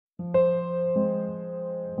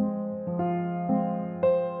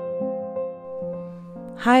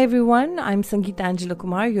Hi everyone, I'm Sangeeta Angela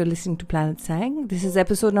Kumar. You're listening to Planet Sang. This is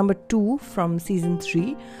episode number 2 from season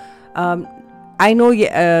 3. I know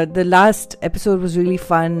the last episode was really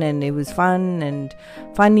fun and it was fun and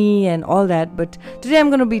funny and all that, but today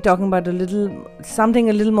I'm going to be talking about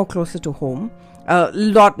something a little more closer to home. A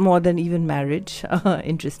lot more than even marriage,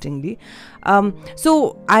 interestingly.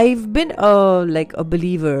 So I've been a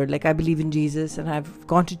believer, like I believe in Jesus and I've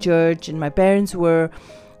gone to church, and my parents were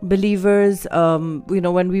believers.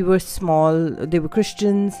 When we were small, they were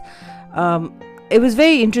Christians. It was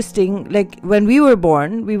very interesting. Like when we were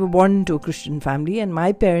born into a Christian family, and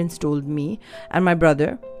my parents told me and my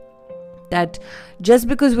brother that just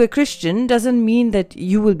because we're Christian doesn't mean that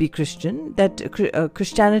you will be Christian. That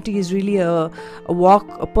Christianity is really a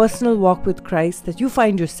personal walk with Christ that you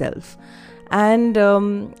find yourself. And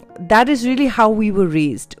that is really how we were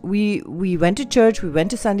raised. We went to church, we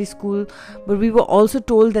went to Sunday school, but we were also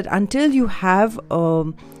told that until you have a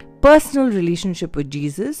personal relationship with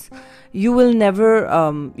Jesus, you will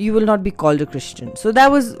not be called a Christian. So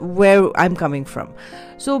that was where I'm coming from.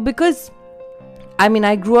 So because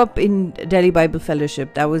I grew up in Delhi Bible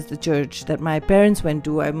Fellowship. That was the church that my parents went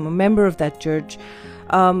to. I'm a member of that church.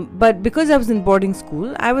 But because I was in boarding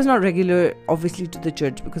school, I was not regular, obviously, to the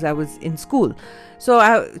church because I was in school.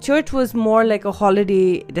 So church was more like a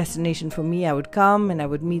holiday destination for me. I would come and I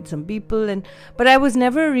would meet some people, but I was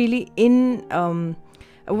never really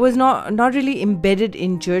was not really embedded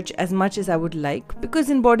in church as much as I would like, because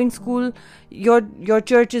in boarding school, your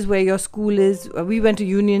church is where your school is. We went to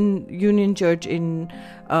Union Church in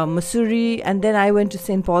Mussoorie, and then I went to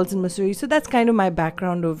St. Paul's in Mussoorie. So that's kind of my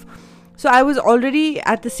background of. So I was already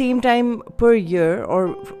at the same time per year,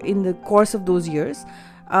 or in the course of those years,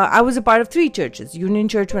 I was a part of 3 churches. Union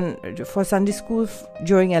Church for Sunday school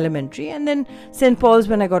during elementary, and then St. Paul's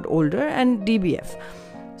when I got older, and DBF.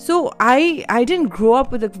 So I didn't grow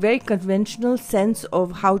up with a very conventional sense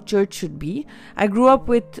of how church should be. I grew up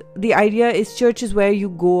with the idea is church is where you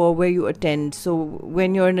go or where you attend. So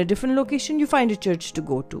when you're in a different location, you find a church to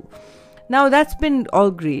go to. Now that's been all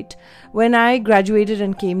great. When I graduated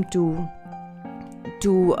and came to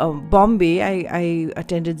Bombay, I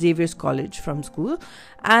attended Xavier's College from school,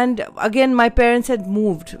 and again my parents had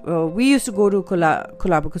moved. We used to go to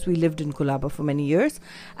Colaba because we lived in Colaba for many years,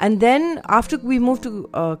 and then after we moved to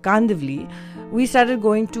Kandivali, we started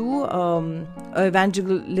going to an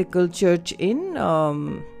evangelical church in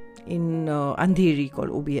Andheri called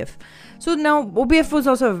OBF. So now OBF was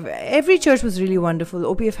also, every church was really wonderful.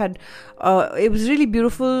 OBF had, it was really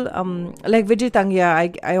beautiful. Like Vijay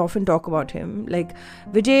Tangya, I often talk about him. Like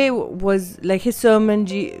Vijay was like his sermon,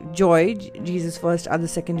 Joy, Jesus first, other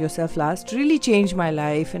second, yourself last, really changed my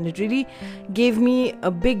life, and it really gave me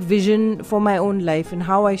a big vision for my own life and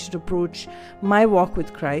how I should approach my walk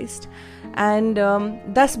with Christ. And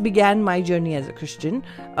thus began my journey as a Christian.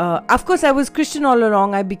 Of course, I was Christian all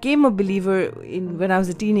along. I became a believer when I was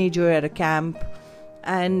a teenager at a camp,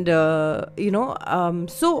 and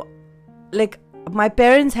so like my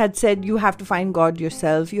parents had said, you have to find God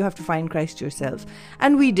yourself, you have to find Christ yourself,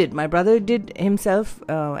 and we did. My brother did himself,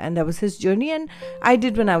 and that was his journey, and I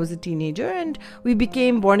did when I was a teenager, and we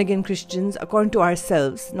became born again Christians according to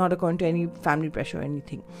ourselves, not according to any family pressure or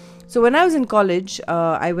anything. So when I was in college,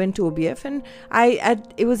 I went to OBF, and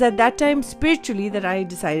it was at that time spiritually that I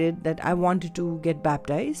decided that I wanted to get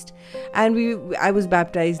baptized, and I was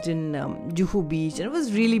baptized in Juhu Beach, and it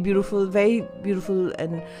was really beautiful, very beautiful,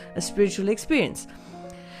 and a spiritual experience.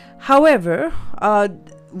 However,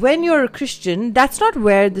 when you're a Christian, that's not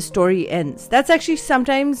where the story ends. That's actually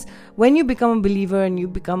sometimes when you become a believer and you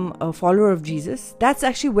become a follower of Jesus, that's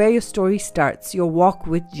actually where your story starts, your walk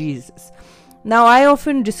with Jesus. Now, I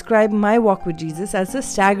often describe my walk with Jesus as a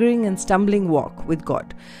staggering and stumbling walk with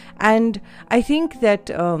God. And I think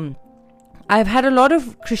that I've had a lot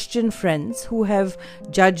of Christian friends who have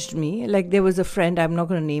judged me. Like there was a friend, I'm not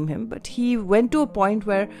going to name him, but he went to a point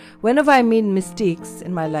where whenever I made mistakes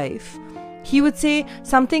in my life, he would say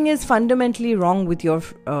something is fundamentally wrong with your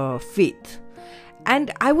faith.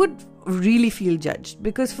 And I would really feel judged,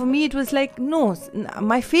 because for me it was like, no,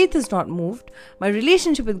 my faith is not moved, my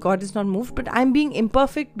relationship with God is not moved, but I'm being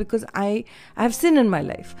imperfect because I have sin in my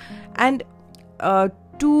life. And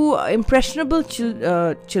to impressionable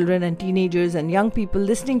children and teenagers and young people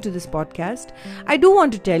listening to this podcast, I do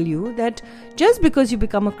want to tell you that just because you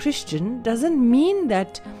become a Christian doesn't mean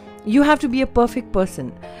that you have to be a perfect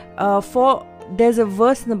person. There's a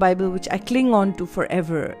verse in the Bible which I cling on to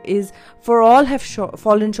forever, is for all have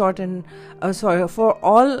fallen short, and for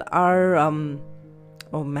all are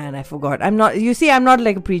Oh man, I forgot. I'm not, you see, I'm not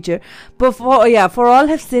like a preacher. But for all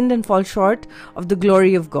have sinned and fall short of the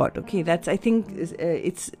glory of God. Okay, that's, I think,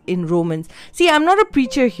 it's in Romans. See, I'm not a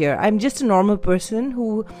preacher here. I'm just a normal person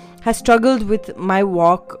who has struggled with my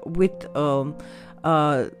walk with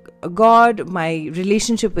God, my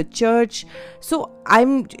relationship with church. So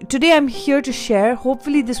today I'm here to share.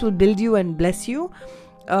 Hopefully this will build you and bless you.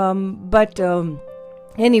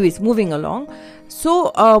 Anyways, moving along.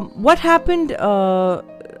 So what happened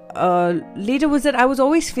later was that I was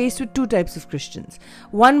always faced with two types of Christians.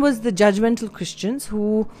 One was the judgmental Christians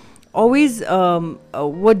who always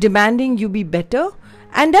were demanding you be better.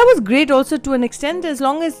 And that was great also to an extent, as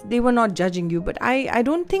long as they were not judging you. But I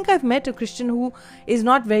don't think I've met a Christian who is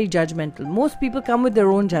not very judgmental. Most people come with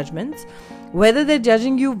their own judgments, whether they're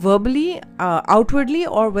judging you verbally, outwardly,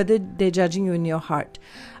 or whether they're judging you in your heart.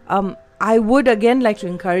 I would again like to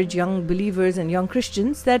encourage young believers and young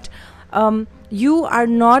Christians that you are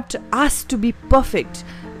not asked to be perfect.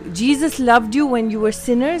 Jesus loved you when you were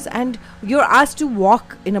sinners, and you're asked to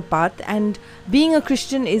walk in a path. And being a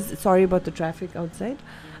Christian is, sorry about the traffic outside,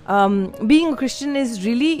 being a Christian is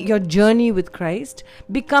really your journey with Christ,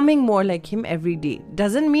 becoming more like Him every day.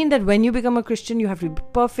 Doesn't mean that when you become a Christian you have to be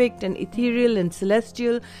perfect and ethereal and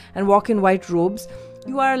celestial and walk in white robes.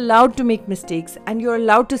 You are allowed to make mistakes, and you're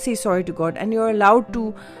allowed to say sorry to God, and you're allowed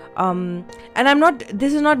to and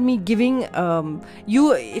this is not me giving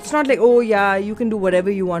you, it's not like, oh yeah, you can do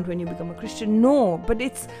whatever you want when you become a Christian. No, but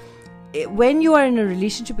when you are in a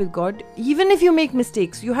relationship with God, even if you make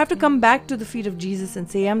mistakes, you have to come back to the feet of Jesus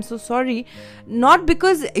and say, I'm so sorry. Not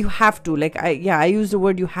because you have to, like I use the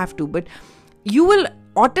word you have to, but you will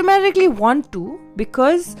automatically want to,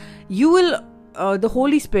 because you will the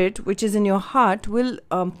Holy Spirit, which is in your heart, will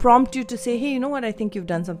prompt you to say, hey, you know what, I think you've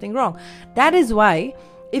done something wrong. That is why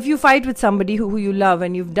if you fight with somebody who you love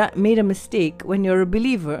and you've made a mistake, when you're a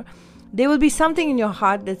believer, there will be something in your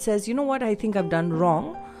heart that says, you know what, I think I've done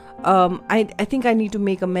wrong. I think I need to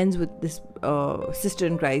make amends with this sister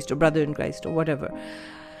in Christ or brother in Christ or whatever.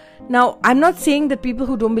 Now, I'm not saying that people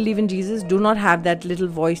who don't believe in Jesus do not have that little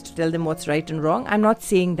voice to tell them what's right and wrong. I'm not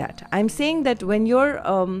saying that. I'm saying that when you're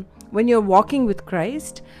walking with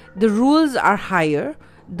Christ, the rules are higher.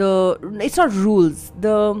 It's not rules.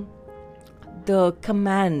 The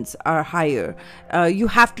commands are higher. You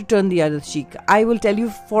have to turn the other cheek. I will tell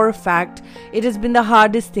you for a fact, it has been the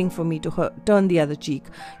hardest thing for me to turn the other cheek.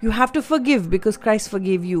 You have to forgive because Christ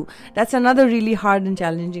forgave you. That's another really hard and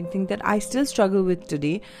challenging thing that I still struggle with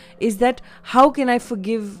today, is that how can I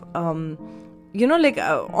forgive, often,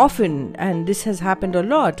 and this has happened a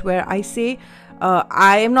lot, where I say,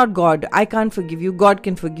 I am not God. I can't forgive you. God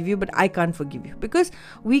can forgive you, but I can't forgive you. Because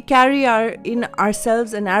we carry in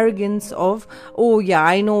ourselves an arrogance of, oh yeah,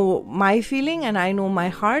 I know my feeling and I know my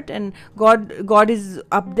heart, and God is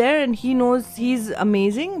up there and He knows, He's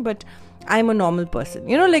amazing, but I'm a normal person.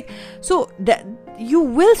 So that you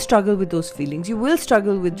will struggle with those feelings. You will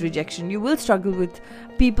struggle with rejection. You will struggle with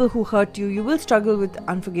people who hurt you. You will struggle with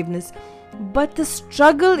unforgiveness. But the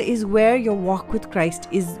struggle is where your walk with Christ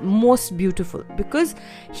is most beautiful, because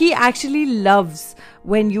He actually loves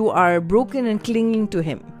when you are broken and clinging to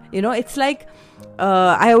Him. It's like,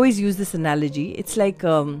 I always use this analogy. It's like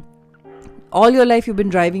all your life you've been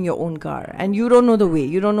driving your own car and you don't know the way.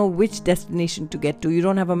 You don't know which destination to get to. You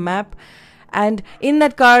don't have a map. And in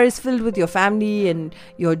that car is filled with your family and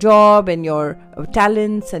your job and your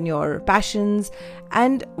talents and your passions.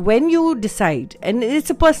 And when you decide, and it's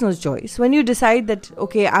a personal choice, when you decide that,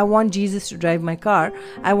 okay, I want Jesus to drive my car,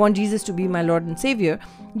 I want Jesus to be my Lord and Savior,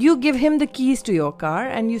 you give Him the keys to your car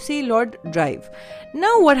and you say, Lord, drive.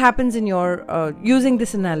 Now what happens in your, using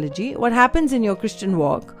this analogy, what happens in your Christian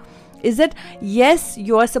walk is that, yes,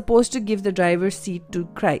 you are supposed to give the driver's seat to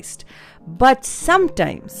Christ. But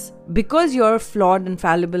sometimes, because you're flawed and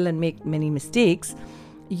fallible and make many mistakes,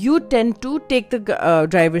 you tend to take the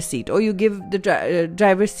driver's seat, or you give the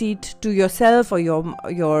driver's seat to yourself or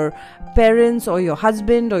your parents or your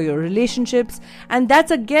husband or your relationships. And that's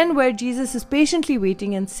again where Jesus is patiently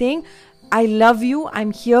waiting and saying, I love you,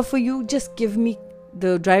 I'm here for you, just give me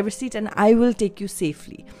the driver's seat and I will take you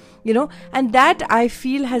safely. And that I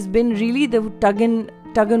feel has been really the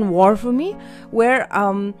tug and war for me, where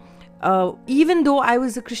even though I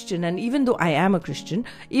was a Christian, and even though I am a Christian,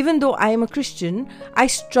 I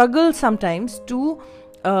struggle sometimes to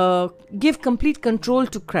give complete control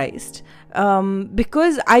to Christ,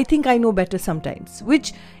 because I think I know better sometimes,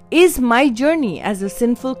 which is my journey as a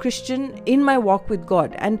sinful Christian in my walk with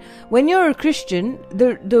God. And when you're a Christian,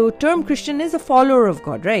 the term Christian is a follower of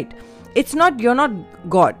God, right? It's not, you're not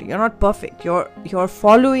God, you're not perfect, you're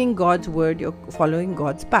following God's word, you're following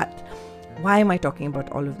God's path. why am I talking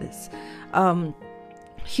about all of this?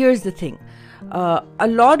 Here's the thing. A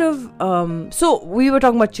lot of so we were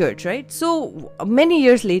talking about church, right? So many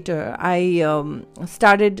years later, I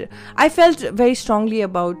felt very strongly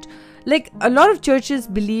about, like, a lot of churches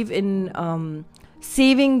believe in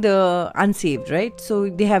saving the unsaved, right? So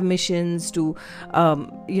they have missions to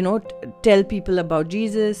tell people about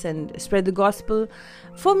Jesus and spread the gospel.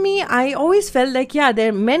 For me, I always felt like, yeah, there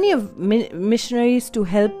are many of missionaries to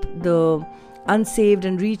help the unsaved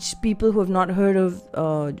and reach people who have not heard of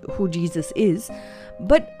who Jesus is.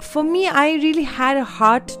 But for me, I really had a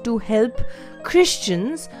heart to help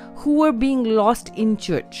Christians who were being lost in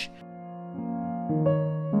church.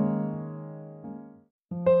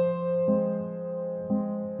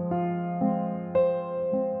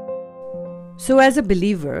 So as a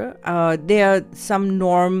believer, there are some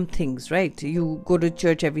norm things, right? You go to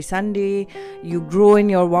church every Sunday, you grow in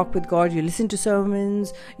your walk with God, you listen to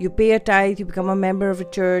sermons, you pay a tithe, you become a member of a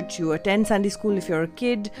church, you attend Sunday school if you're a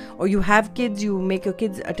kid, or you have kids, you make your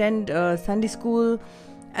kids attend Sunday school.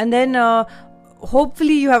 And then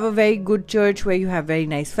hopefully you have a very good church where you have very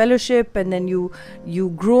nice fellowship, and then you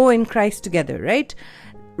grow in Christ together, right?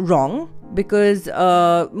 Wrong. Because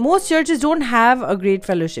most churches don't have a great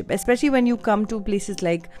fellowship, especially when you come to places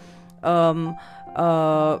like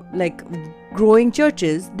growing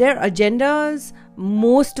churches. Their agendas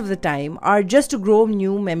most of the time are just to grow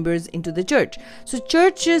new members into the church. So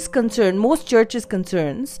most churches'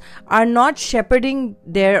 concerns are not shepherding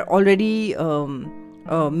their already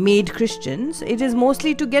made Christians. It is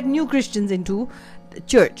mostly to get new Christians into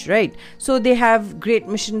church, right? So they have great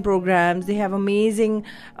mission programs, they have amazing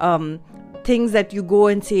things that you go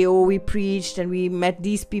and say, oh, we preached and we met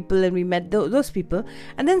these people and we met those people,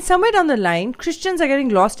 and then somewhere down the line Christians are getting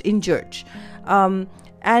lost in church,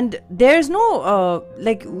 and there's no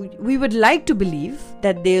we would like to believe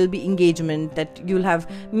that there'll be engagement, that you'll have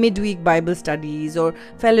midweek Bible studies or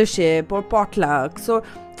fellowship or potlucks or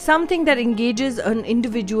something that engages an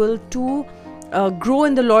individual to grow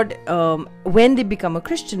in the Lord when they become a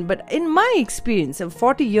Christian. But in my experience of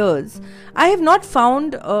 40 years, I have not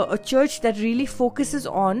found a church that really focuses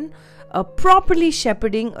on properly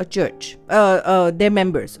shepherding a church, their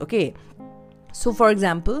members. Okay, so for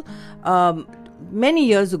example, many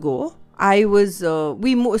years ago, I was so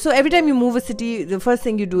every time you move a city, the first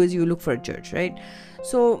thing you do is you look for a church, right?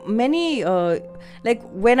 So many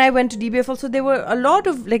when I went to DBF also, there were a lot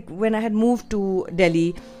of, like, when I had moved to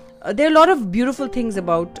Delhi, there are a lot of beautiful things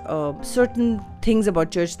about certain things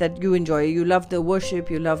about church that you enjoy. You love the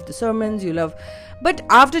worship, you love the sermons, but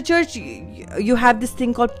after church you have this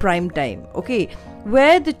thing called prime time, okay,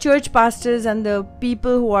 where the church pastors and the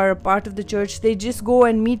people who are a part of the church, they just go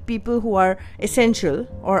and meet people who are essential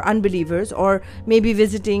or unbelievers, or maybe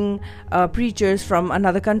visiting preachers from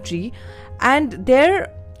another country. And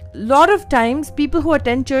there, a lot of times, people who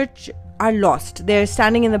attend church are lost. They're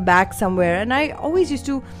standing in the back somewhere, and I always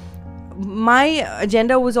my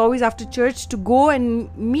agenda was always after church to go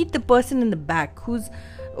and meet the person in the back who's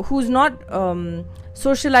not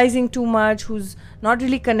socializing too much, who's not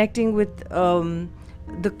really connecting with the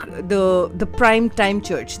prime time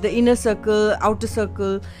church, the inner circle, outer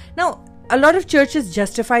circle. Now, a lot of churches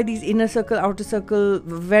justify these inner circle, outer circle,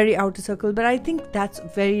 very outer circle, but I think that's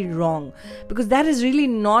very wrong, because that is really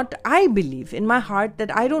not, I believe in my heart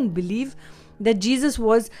that I don't believe that Jesus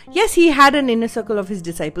was, yes, he had an inner circle of his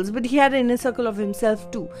disciples, but he had an inner circle of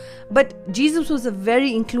himself too. But Jesus was a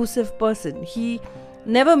very inclusive person. He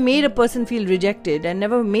never made a person feel rejected, and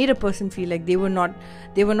never made a person feel like they were not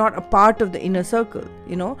a part of the inner circle.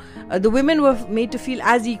 The women were made to feel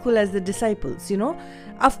as equal as the disciples.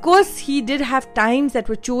 Of course, he did have times that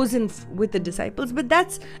were chosen with the disciples, but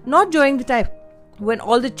that's not during the time when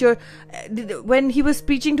all the church, when he was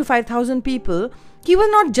preaching to 5,000 people. He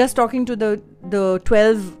was not just talking to the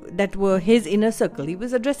 12 that were his inner circle. He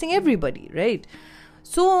was addressing everybody, right?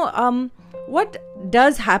 So what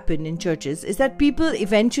does happen in churches is that people,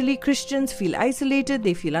 eventually Christians, feel isolated,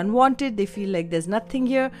 they feel unwanted, they feel like there's nothing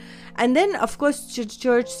here. And then, of course,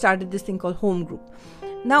 church started this thing called home group.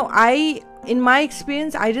 Now, in my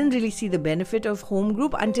experience, I didn't really see the benefit of home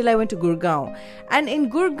group until I went to Gurgaon. And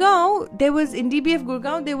in Gurgaon, in DBF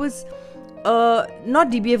Gurgaon, there was not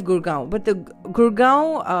DBF Gurgaon, but the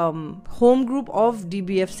Gurgaon home group of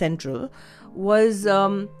DBF Central was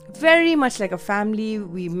very much like a family.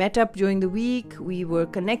 We met up during the week, we were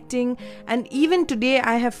connecting, and even today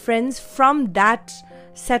I have friends from that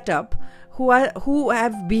setup who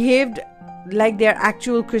have behaved like they're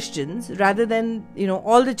actual Christians rather than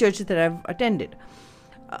all the churches that I've attended.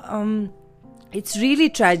 it's really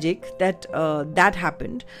tragic that that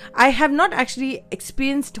happened. I have not actually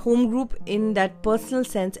experienced home group in that personal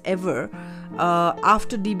sense ever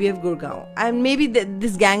after DBF Gurgaon, and maybe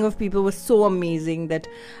this gang of people was so amazing that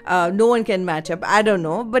no one can match up. I don't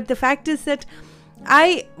know, but the fact is that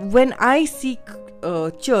when I seek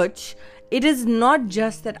church, it is not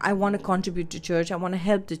just that I want to contribute to church, I want to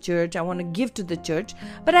help the church, I want to give to the church,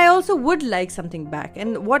 but I also would like something back.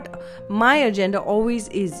 And what my agenda always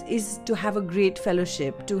is to have a great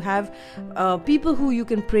fellowship, to have people who you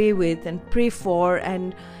can pray with and pray for,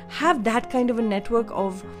 and have that kind of a network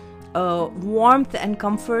of warmth and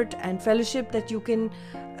comfort and fellowship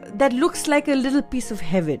that looks like a little piece of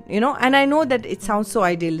heaven, and I know that it sounds so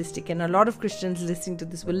idealistic, and a lot of Christians listening to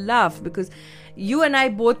this will laugh, because you and I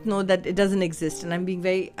both know that it doesn't exist, and I'm being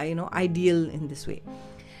very ideal in this way.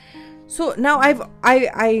 So now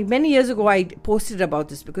I many years ago I posted about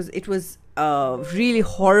this because it was really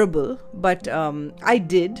horrible, but I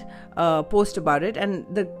did post about it, and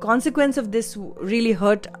the consequence of this really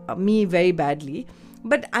hurt me very badly.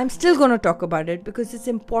 But I'm still going to talk about it because it's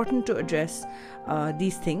important to address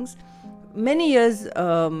these things. Many years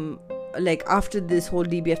after this whole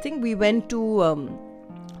DBF thing, we went to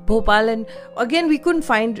Bhopal, and again we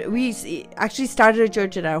actually started a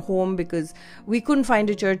church at our home because we couldn't find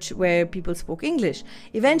a church where people spoke English.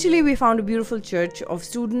 Eventually we found a beautiful church of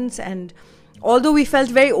students, and although we felt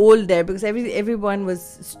very old there because everyone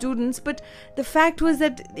was students, but the fact was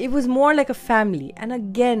that it was more like a family. And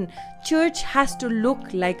again, church has to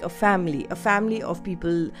look like a family of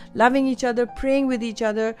people loving each other, praying with each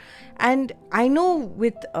other. And I know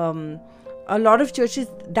with a lot of churches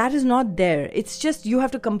that is not there. It's just you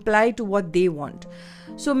have to comply to what they want.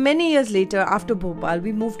 So many years later, after Bhopal,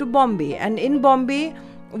 we moved to Bombay, and in Bombay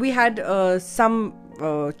we had some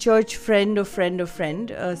church friend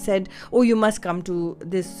said, oh, you must come to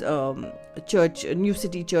this church, New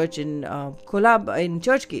City Church in Kolab, in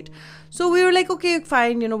Churchgate. So we were like, okay,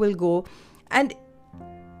 fine, we'll go. And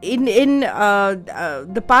in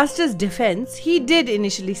the pastor's defense, he did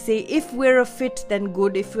initially say, if we're a fit, then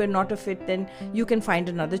good. If we're not a fit, then you can find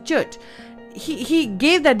another church. He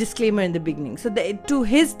gave that disclaimer in the beginning. So to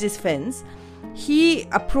his defense, he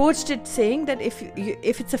approached it saying that if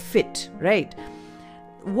it's a fit, right?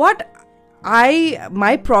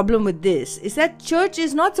 My problem with this is that church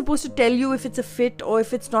is not supposed to tell you if it's a fit or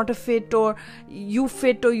if it's not a fit, or you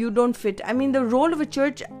fit or you don't fit. I mean, the role of a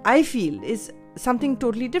church, I feel, is something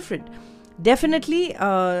totally different. Definitely,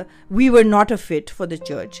 we were not a fit for the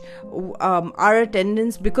church. Our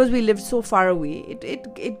attendance, because we lived so far away,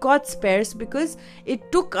 it got sparse because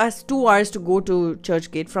it took us 2 hours to go to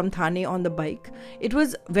Churchgate from Thane on the bike. It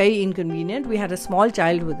was very inconvenient. We had a small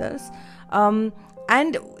child with us.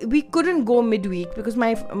 And we couldn't go midweek because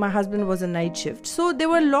my husband was a night shift. So there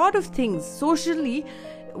were a lot of things. Socially,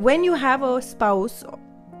 when you have a spouse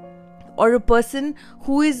or a person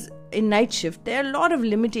who is in night shift, there are a lot of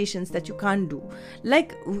limitations that you can't do.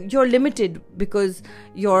 Like, you're limited because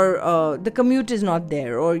the commute is not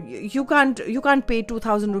there, or you can't pay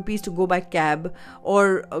 2,000 rupees to go by cab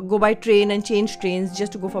or go by train and change trains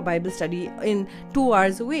just to go for Bible study in 2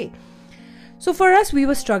 hours away. So for us, we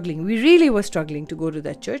were struggling. We really were struggling to go to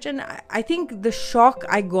that church. And I think the shock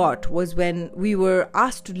I got was when we were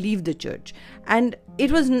asked to leave the church. And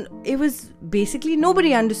it was basically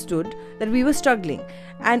nobody understood that we were struggling.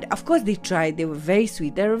 And of course, they tried. They were very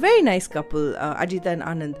sweet. They're a very nice couple, Ajita and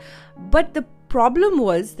Anand. But the problem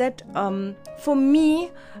was that for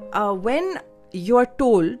me, when you're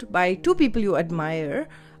told by two people you admire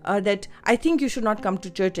that I think you should not come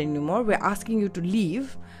to church anymore, we're asking you to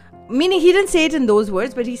leave. Meaning, he didn't say it in those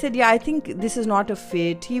words, but he said, yeah, I think this is not a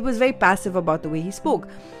fit. He was very passive about the way he spoke.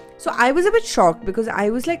 So I was a bit shocked because I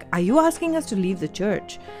was like, are you asking us to leave the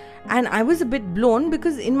church? And I was a bit blown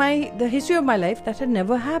because in the history of my life, that had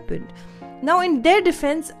never happened. Now, in their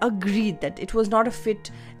defense, agreed that it was not a fit.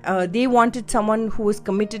 They wanted someone who was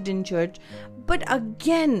committed in church. But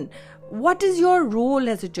again, what is your role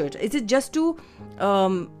as a church? Is it just to,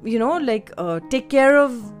 take care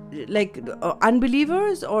of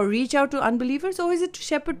unbelievers or reach out to unbelievers, or is it to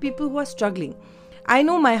shepherd people who are struggling? I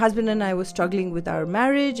know my husband and I were struggling with our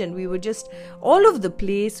marriage, and we were just all over the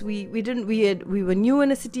place. We were new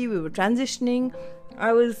in a city. We were transitioning.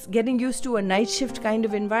 I was getting used to a night shift kind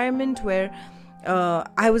of environment where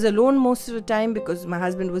I was alone most of the time because my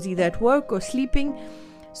husband was either at work or sleeping.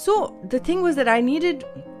 So the thing was that I needed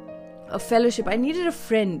a fellowship. I needed a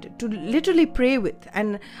friend to literally pray with.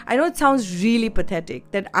 And I know it sounds really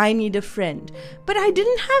pathetic that I need a friend, but I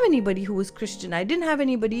didn't have anybody who was Christian. I didn't have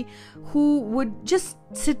anybody who would just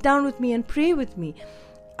sit down with me and pray with me.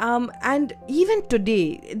 And even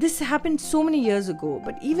today, this happened so many years ago,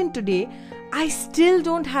 but even today, I still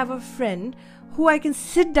don't have a friend who I can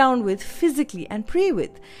sit down with physically and pray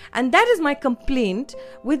with. And that is my complaint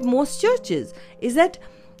with most churches, is that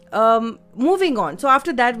moving on. So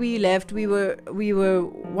after that we left, we were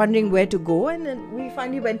wondering where to go, and then we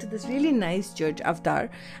finally went to this really nice church, Avtar.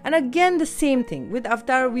 And again, the same thing. With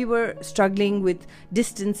Avtar, we were struggling with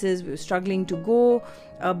distances, we were struggling to go.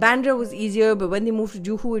 Bandra was easier, but when they moved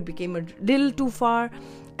to Juhu, it became a little too far.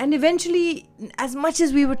 And eventually, as much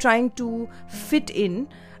as we were trying to fit in,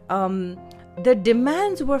 the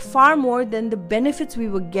demands were far more than the benefits we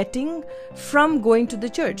were getting from going to the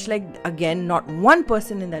church. Like, again, not one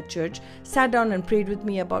person in that church sat down and prayed with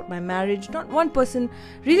me about my marriage. Not one person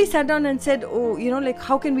really sat down and said, oh, like,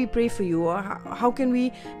 how can we pray for you? Or how can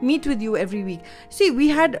we meet with you every week? See, we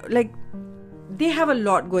had, like, they have a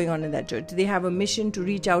lot going on in that church. They have a mission to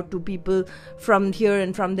reach out to people from here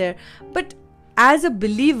and from there. But as a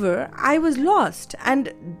believer, I was lost,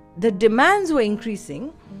 and the demands were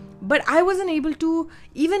increasing. But I wasn't able to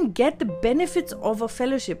even get the benefits of a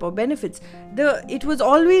fellowship or benefits. It was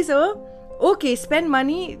always okay, spend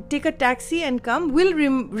money, take a taxi and come. We'll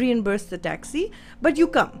reimburse the taxi, but you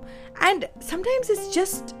come. And sometimes it's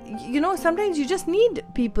just, sometimes you just need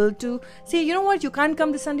people to say, you know what, you can't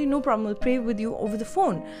come this Sunday, no problem, I'll pray with you over the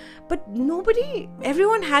phone. But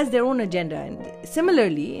everyone has their own agenda. And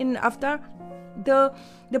similarly, in Avtar,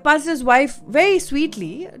 the pastor's wife very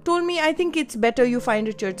sweetly told me, I think it's better you find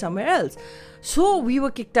a church somewhere else. So we were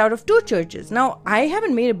kicked out of 2 churches. Now, I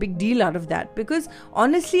haven't made a big deal out of that, because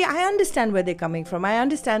honestly, I understand where they're coming from. I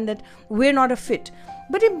understand that we're not a fit.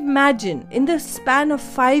 But imagine, in the span of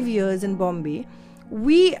 5 years in Bombay,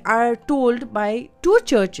 we are told by 2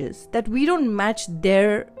 churches that we don't match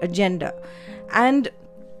their agenda. And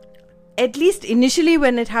at least initially,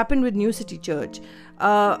 when it happened with New City Church,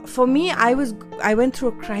 for me, I went through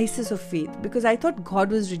a crisis of faith, because I thought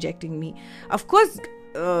God was rejecting me. Of course,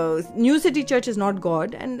 New City Church is not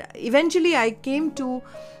God, and eventually I came to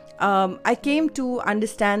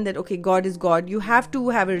understand that, okay, God is God. You have to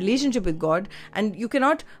have a relationship with God, and you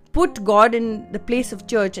cannot put God in the place of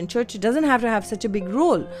church, and church doesn't have to have such a big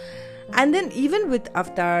role. And then even with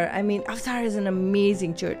Avtar, Avtar is an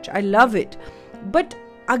amazing church. I love it. But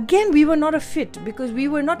again, we were not a fit, because we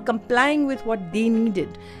were not complying with what they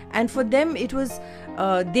needed. And for them, it was,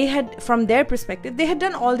 from their perspective, they had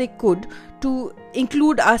done all they could to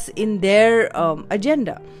include us in their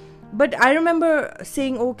agenda. But I remember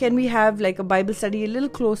saying, oh, can we have like a Bible study a little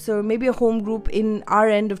closer, maybe a home group in our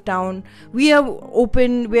end of town? We are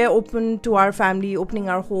open to our family, opening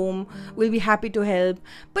our home. We'll be happy to help.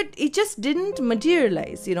 But it just didn't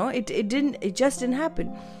materialize, it just didn't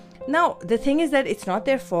happen. Now, the thing is that it's not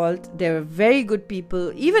their fault. They're very good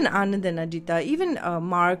people. Even Anand and Ajita, even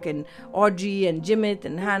Mark and Audrey and Jimit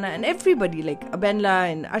and Hannah and everybody, like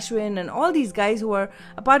Abenla and Ashwin and all these guys who are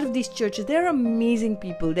a part of these churches, they're amazing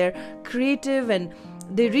people. They're creative, and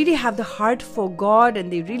they really have the heart for God,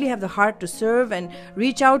 and they really have the heart to serve and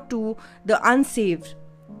reach out to the unsaved.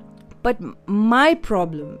 But my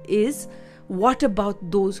problem is, what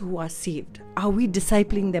about those who are saved? Are we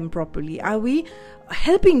discipling them properly? Are we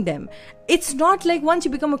helping them? It's not like once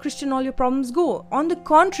you become a Christian, all your problems go. On the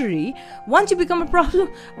contrary, once you become a problem,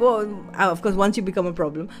 of course, once you become a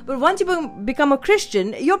problem, but once you become a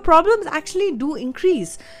Christian, your problems actually do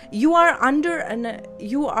increase. You are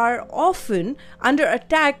often under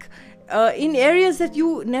attack in areas that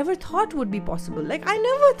you never thought would be possible. Like, I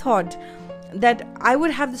never thought that I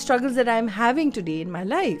would have the struggles that I'm having today in my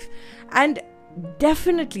life. And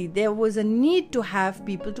definitely there was a need to have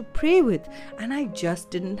people to pray with, and I just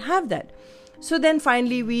didn't have that. So then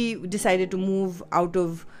finally we decided to move out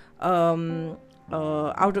of Thane,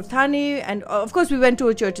 and of course we went to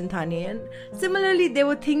a church in Thane, and similarly there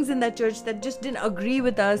were things in that church that just didn't agree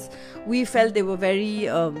with us. We felt they were very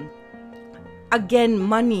again,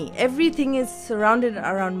 money. Everything is surrounded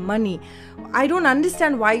around money. I don't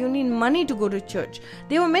understand why you need money to go to church.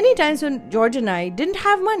 There were many times when George and I didn't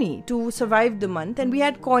have money to survive the month, and we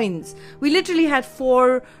had coins. We literally had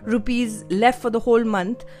 4 rupees left for the whole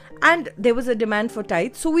month, and there was a demand for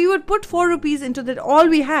tithe. So we would put 4 rupees into that, all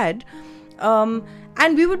we had,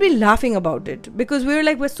 and we would be laughing about it, because we were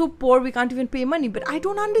like, we're so poor, we can't even pay money. But I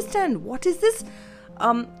don't understand, what is this?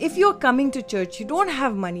 If you're coming to church, you don't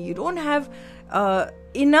have money, you don't have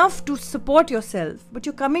enough to support yourself, but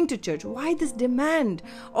you're coming to church. Why this demand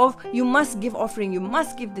of you must give offering, you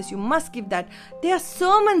must give this, you must give that? There are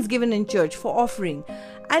sermons given in church for offering,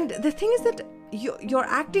 and the thing is that you're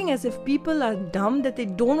acting as if people are dumb, that they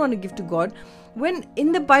don't want to give to God, when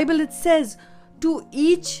in the Bible it says, to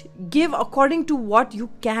each give according to what you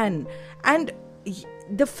can. And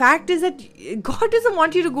the fact is that God doesn't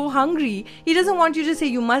want you to go hungry. He doesn't want you to say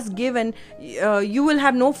you must give and you will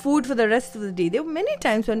have no food for the rest of the day. There were many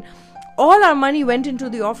times when all our money went into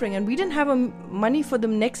the offering and we didn't have money for the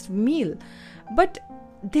next meal. But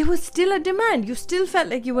there was still a demand. You still felt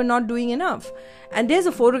like you were not doing enough. And there's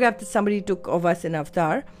a photograph that somebody took of us in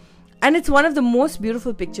Avatar. And it's one of the most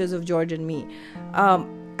beautiful pictures of George and me.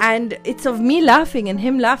 And it's of me laughing and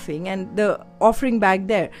him laughing and the offering bag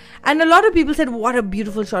there. And a lot of people said, what a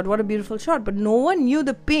beautiful shot, what a beautiful shot. But no one knew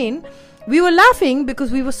the pain. We were laughing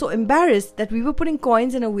because we were so embarrassed that we were putting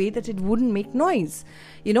coins in a way that it wouldn't make noise,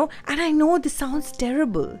 you know. And I know this sounds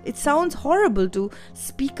terrible. It sounds horrible to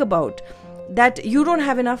speak about, that you don't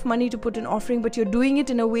have enough money to put an offering, but you're doing it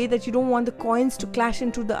in a way that you don't want the coins to clash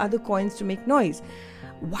into the other coins to make noise.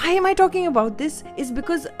 Why am I talking about this? Is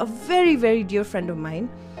because a very, very dear friend of mine,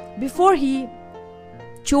 before he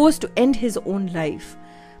chose to end his own life,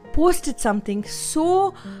 posted something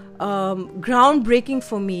so groundbreaking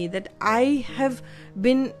for me that I have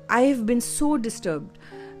been so disturbed.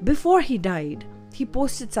 Before he died, he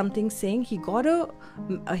posted something saying he got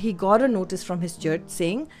a notice from his church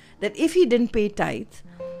saying that if he didn't pay tithe,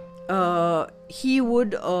 he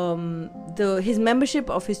would his membership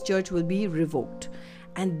of his church will be revoked.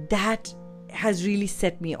 And that has really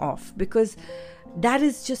set me off, because that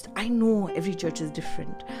is just, I know every church is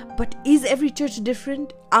different, but is every church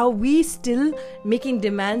different? Are we still making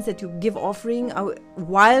demands that you give offering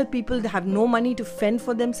while people have no money to fend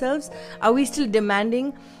for themselves? Are we still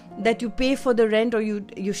demanding that you pay for the rent or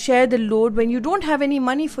you share the load when you don't have any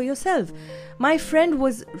money for yourself? My friend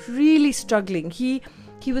was really struggling. He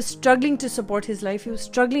was struggling to support his life. He was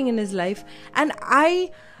struggling in his life. And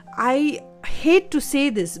I hate to say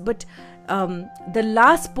this, but the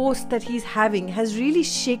last post that he's having has really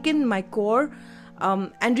shaken my core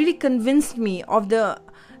and really convinced me of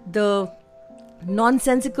the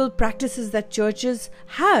nonsensical practices that churches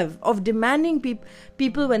have of demanding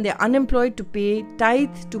people when they're unemployed to pay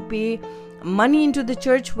tithe, to pay money into the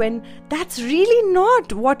church, when that's really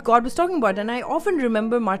not what God was talking about. And I often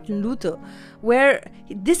remember Martin Luther, where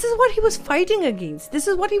this is what he was fighting against. This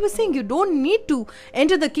is what he was saying. You don't need to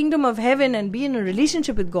enter the kingdom of heaven and be in a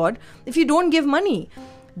relationship with God if you don't give money.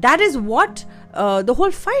 That is what the whole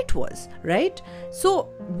fight was, right? So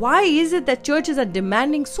why is it that churches are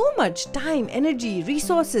demanding so much time, energy,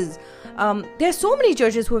 resources? There are so many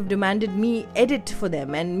churches who have demanded me edit for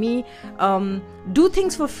them and me do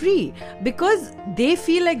things for free, because they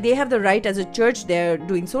feel like they have the right as a church. They're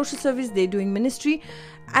doing social service, they're doing ministry.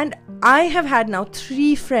 And I have had now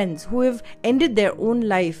 3 friends who have ended their own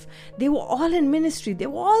life. They were all in ministry. They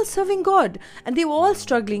were all serving God. And they were all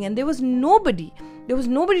struggling. And there was nobody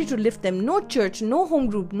to lift them. No church, no home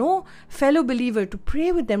group, no fellow believer to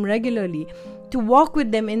pray with them regularly, to walk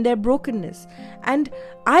with them in their brokenness. And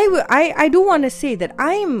I do want to say that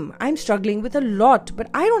I'm struggling with a lot, but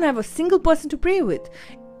I don't have a single person to pray with.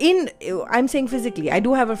 I'm saying physically. I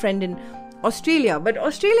do have a friend in Australia, but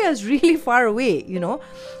Australia is really far away, you know.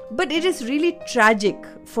 But it is really tragic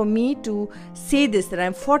for me to say this, that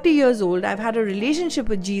I'm 40 years old. I've had a relationship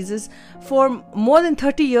with Jesus for more than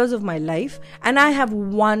 30 years of my life, and I have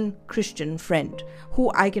one Christian friend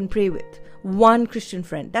who I can pray with. One Christian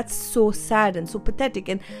friend. That's so sad and so pathetic.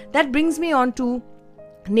 And that brings me on to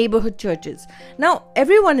neighborhood churches. Now,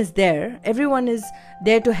 everyone is there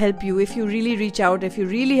to help you if you really reach out, if you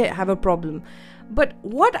really have a problem. But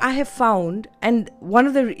what I have found, and one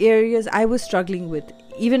of the areas I was struggling with,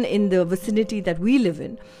 even in the vicinity that we live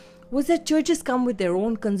in, was that churches come with their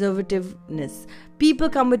own conservativeness. People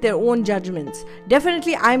come with their own judgments.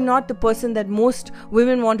 Definitely, I'm not the person that most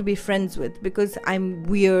women want to be friends with, because I'm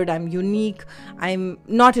weird, I'm unique, I'm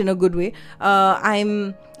not in a good way.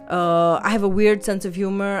 I have a weird sense of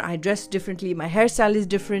humor, I dress differently, my hairstyle is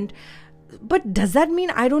different. But does that mean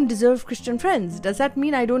I don't deserve Christian friends? Does that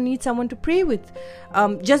mean I don't need someone to pray with?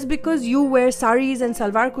 Just because you wear saris and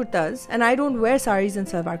salwar kurtas and I don't wear saris and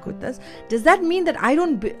salwar kurtas, does that mean that I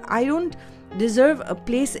don't deserve a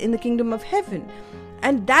place in the kingdom of heaven?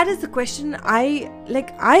 And that is the question. I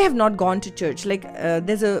have not gone to church.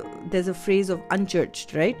 There's a phrase of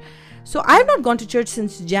unchurched, right? So I have not gone to church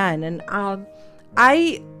since Jan, and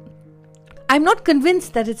I'm not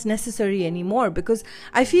convinced that it's necessary anymore, because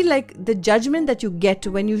I feel like the judgment that you get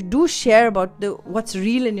when you do share about what's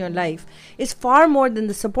real in your life is far more than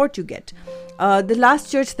the support you get. The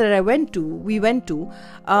last church that we went to,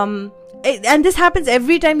 and this happens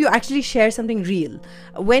every time you actually share something real.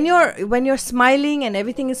 When you're smiling and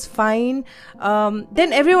everything is fine,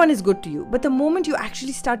 then everyone is good to you. But the moment you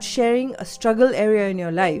actually start sharing a struggle area in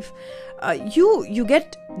your life, you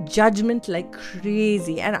get judgment like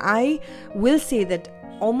crazy. And I will say that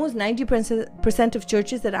almost 90% of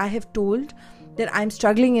churches that I have told that I'm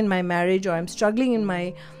struggling in my marriage, or I'm struggling in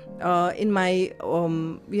my in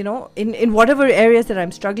whatever areas that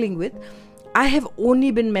I'm struggling with, I have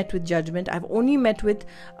only been met with judgment. I've only met with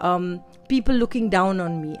people looking down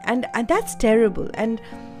on me, and that's terrible. And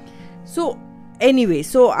so anyway,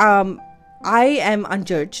 I am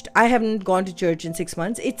unchurched. I haven't gone to church in 6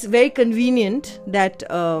 months. It's very convenient that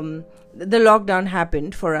the lockdown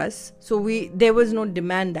happened for us, so there was no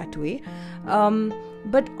demand that way.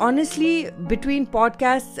 But honestly, between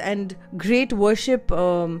podcasts and great worship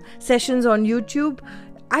sessions on YouTube,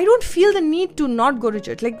 I don't feel the need to not go to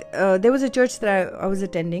church. Like there was a church that I was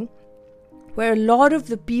attending, where a lot of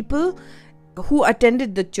the people who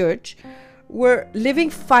attended the church were living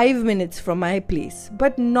 5 minutes from my place,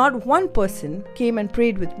 but not one person came and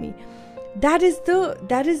prayed with me. That is the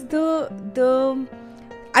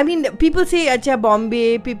I mean, people say, acha,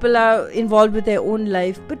 Bombay, people are involved with their own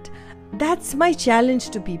life, but that's my challenge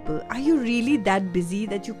to people. Are you really that busy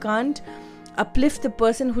that you can't uplift the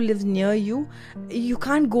person who lives near you? You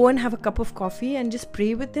can't go and have a cup of coffee and just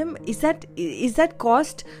pray with them? Is that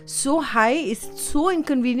cost so high? Is it so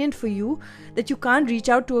inconvenient for you that you can't reach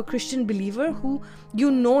out to a Christian believer who you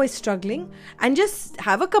know is struggling and just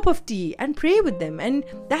have a cup of tea and pray with them? And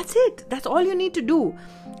that's it. That's all you need to do.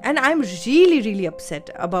 And I'm really, really upset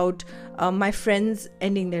about my friends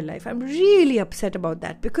ending their life. I'm really upset about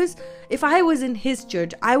that, because if I was in his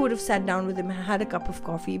church, I would have sat down with him and had a cup of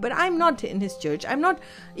coffee. But I'm not in his church. I'm not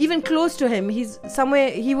even close to him. He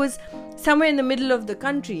was somewhere in the middle of the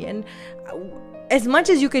country. And as much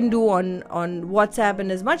as you can do on WhatsApp,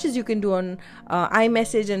 and as much as you can do on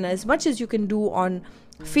iMessage, and as much as you can do on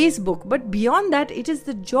Facebook, but beyond that, it is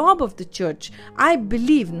the job of the church, I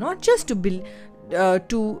believe, not just to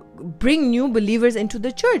bring new believers into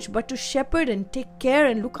the church, but to shepherd and take care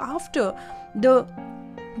and look after the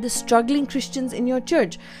struggling Christians in your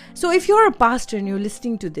church. So if you're a pastor and you're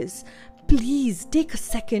listening to this, please take a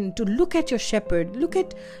second to look at your shepherd. Look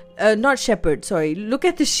at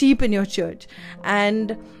the sheep in your church,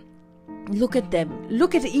 and look at them.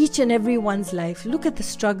 Look at each and every one's life. Look at the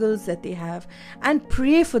struggles that they have, and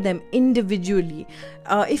pray for them individually.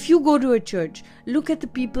 If you go to a church, look at the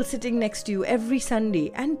people sitting next to you every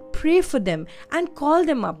Sunday and pray for them, and call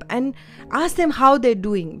them up and ask them how they're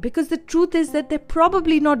doing, because the truth is that they're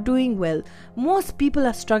probably not doing well. Most people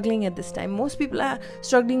are struggling at this time. Most people are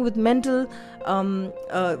struggling with mental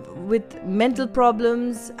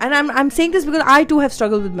problems, and I'm saying this because I too have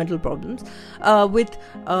struggled with mental problems, with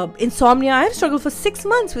insomnia. I've struggled for 6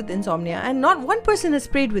 months with insomnia, and not one person has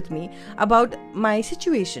prayed with me about my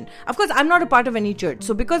situation. Of course, I'm not a part of any church,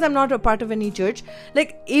 so because I'm not a part of any church,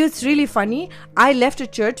 like, it's really funny. I left a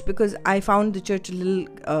church because I found the church a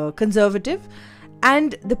little conservative,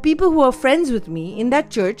 and the people who are friends with me in that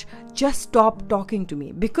church just stopped talking to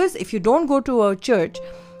me, because if you don't go to a church,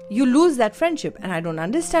 you lose that friendship. And I don't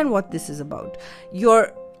understand what this is about.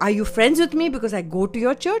 Are you friends with me because I go to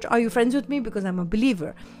your church? Or are you friends with me because I'm a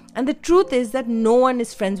believer? And the truth is that no one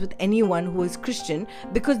is friends with anyone who is Christian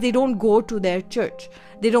because they don't go to their church.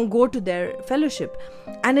 They don't go to their fellowship.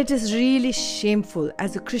 And it is really shameful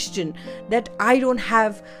as a Christian that I don't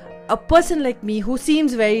have a person like me who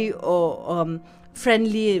seems very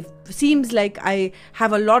friendly, seems like I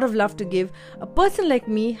have a lot of love to give. A person like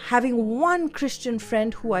me having one Christian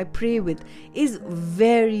friend who I pray with is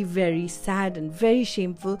very, very sad and very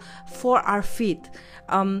shameful for our faith.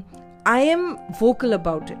 I am vocal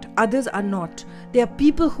about it. Others are not. There are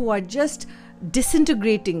people who are just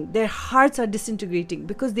disintegrating. Their hearts are disintegrating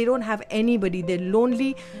because they don't have anybody. They're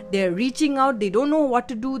lonely. They're reaching out. They don't know what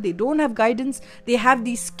to do. They don't have guidance. They have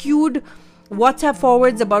these skewed WhatsApp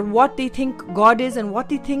forwards about what they think God is, and what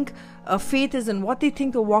they think faith is, and what they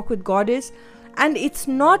think the walk with God is. And it's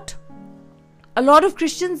not, a lot of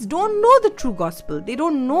Christians don't know the true gospel. They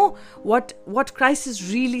don't know what Christ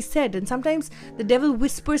has really said. And sometimes the devil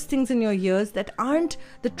whispers things in your ears that aren't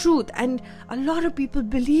the truth. And a lot of people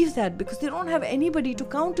believe that because they don't have anybody to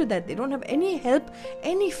counter that. They don't have any help,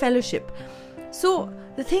 any fellowship. So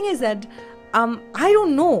the thing is that I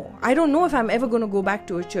don't know if I'm ever going to go back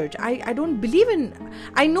to a church. I don't believe in,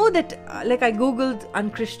 I know that like I googled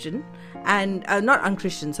unchristian and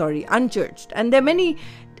unchurched, and there are many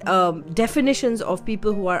definitions of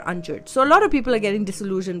people who are unchurched. So a lot of people are getting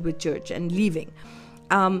disillusioned with church and leaving.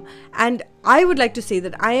 And I would like to say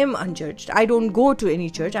that I am unchurched. I don't go to any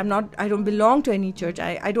church. I don't belong to any church.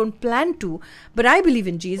 I don't plan to, but I believe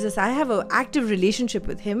in Jesus. I have an active relationship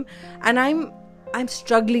with him, and I'm I'm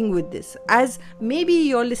struggling with this. As maybe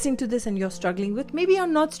you're listening to this and you're struggling with, maybe you're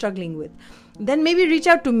not struggling with, then maybe reach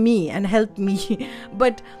out to me and help me.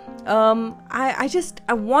 But I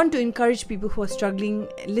want to encourage people who are struggling,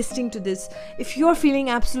 listening to this. If you're feeling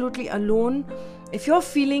absolutely alone, if you're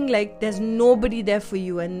feeling like there's nobody there for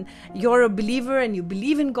you, and you're a believer and you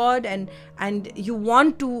believe in God, and you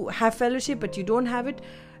want to have fellowship but you don't have it,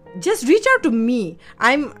 just reach out to me.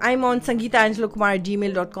 I'm on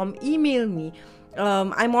sangeetaangelakumar@gmail.com. Email me.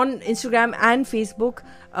 I'm on Instagram and Facebook.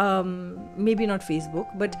 Maybe not Facebook,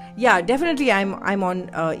 but yeah, definitely I'm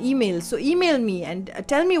on email. So email me and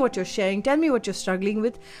tell me what you're sharing. Tell me what you're struggling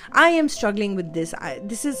with. I am struggling with this.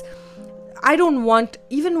 I don't want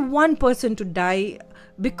even one person to die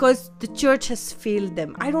because the church has failed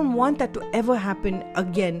them. I don't want that to ever happen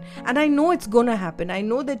again. And I know it's gonna happen. I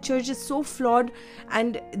know that church is so flawed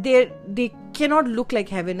and they cannot look like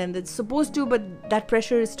heaven, and it's supposed to, but that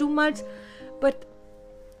pressure is too much. But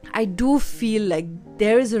I do feel like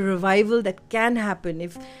there is a revival that can happen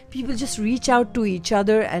if people just reach out to each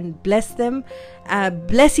other and bless them,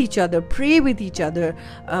 bless each other, pray with each other,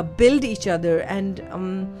 build each other, and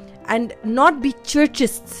not be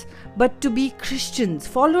churchists, but to be Christians,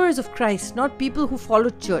 followers of Christ, not people who follow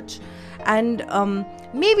church. And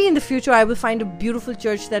maybe in the future I will find a beautiful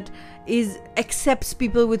church that accepts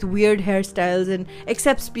people with weird hairstyles, and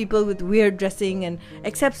accepts people with weird dressing, and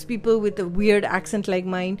accepts people with a weird accent like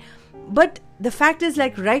mine. But the fact is,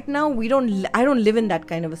 like, right now I don't live in that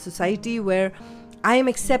kind of a society where I am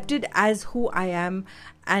accepted as who I am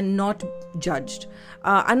and not judged.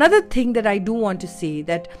 Another thing that I do want to say,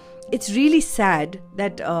 that it's really sad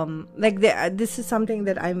that this is something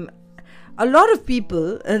that a lot of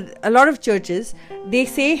people, a lot of churches, they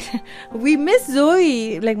say, we miss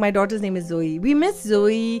Zoe. Like, my daughter's name is Zoe. We miss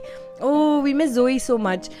Zoe. Oh, we miss Zoe so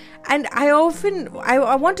much. And I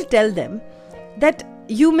want to tell them that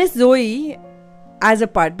you miss Zoe as a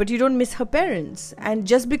part, but you don't miss her parents. And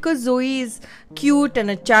just because Zoe is cute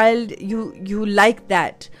and a child, you like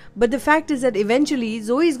that. But the fact is that eventually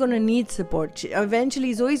Zoe is going to need support.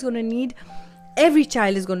 Eventually Zoe is going to need, every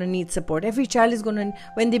child is going to need support. Every child is going to,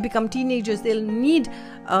 when they become teenagers, they'll need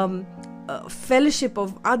fellowship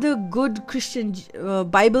of other good Christian,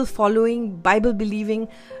 Bible following, Bible believing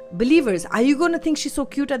believers. Are you going to think she's so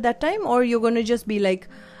cute at that time, or you're going to just be like,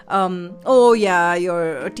 oh yeah,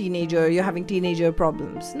 you're a teenager, you're having teenager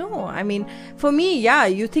problems? No, I mean, for me, yeah,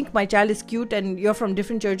 you think my child is cute and you're from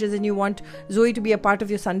different churches and you want Zoe to be a part of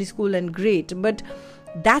your Sunday school, and great, but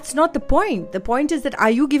that's not the point. The point is that,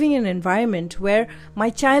 are you giving an environment where my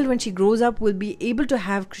child, when she grows up, will be able to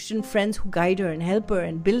have Christian friends who guide her and help her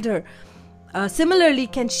and build her? Similarly,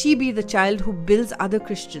 can she be the child who builds other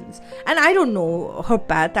Christians? And I don't know her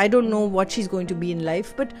path. I don't know what she's going to be in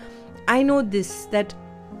life. But I know this, that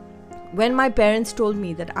when my parents told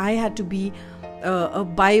me that I had to be a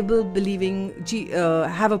Bible believing,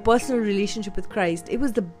 have a personal relationship with Christ, it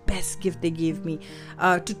was the best gift they gave me,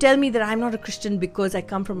 to tell me that I'm not a Christian because I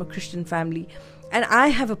come from a Christian family, and I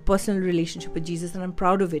have a personal relationship with Jesus and I'm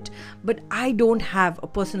proud of it, but I don't have a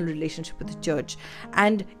personal relationship with the church.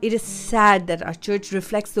 And it is sad that our church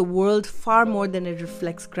reflects the world far more than it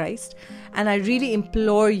reflects Christ. And I really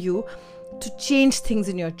implore you to change things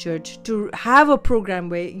in your church, to have a program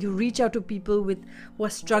where you reach out to people who are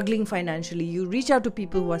struggling financially, you reach out to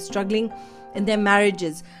people who are struggling in their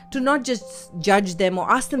marriages, to not just judge them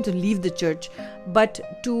or ask them to leave the church, but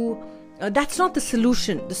to that's not the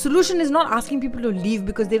solution. The solution is not asking people to leave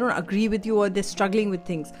because they don't agree with you, or they're struggling with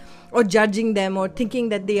things, or judging them, or thinking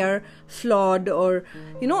that they are flawed, or,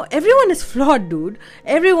 everyone is flawed, dude.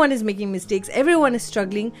 Everyone is making mistakes. Everyone is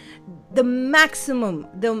struggling. The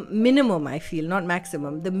minimum, I feel, not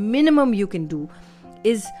maximum, the minimum you can do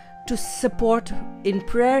is to support in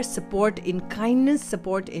prayer, support in kindness,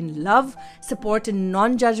 support in love, support in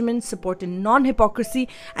non-judgment, support in non-hypocrisy,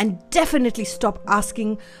 and definitely stop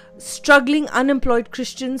asking struggling, unemployed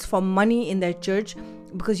Christians for money in their church,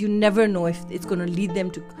 because you never know if it's going to lead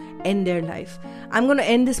them to end their life. I'm going to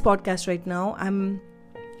end this podcast right now.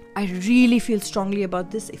 I really feel strongly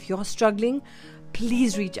about this. If you're struggling,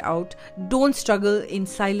 please reach out. Don't struggle in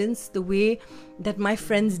silence the way that my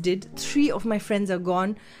friends did. 3 of my friends are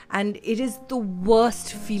gone, and it is the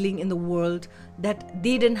worst feeling in the world that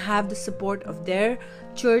they didn't have the support of their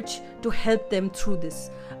church to help them through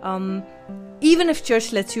this. Even if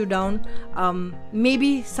church lets you down,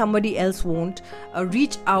 maybe somebody else won't.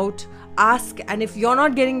 Reach out, ask, and if you're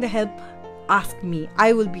not getting the help, ask me.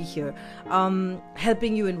 I will be here,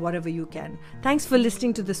 helping you in whatever you can. Thanks for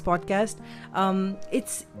listening to this podcast.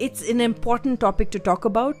 It's an important topic to talk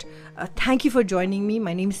about. Thank you for joining me.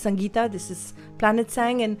 My name is Sangeeta. This is Planet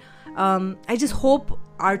Sang, and I just hope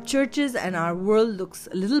our churches and our world looks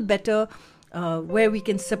a little better, where we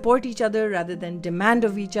can support each other rather than demand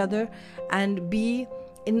of each other, and be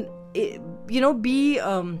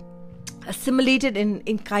assimilated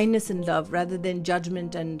in kindness and love rather than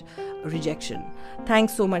judgment and rejection.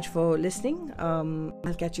 Thanks so much for listening.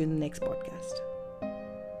 I'll catch you in the next podcast.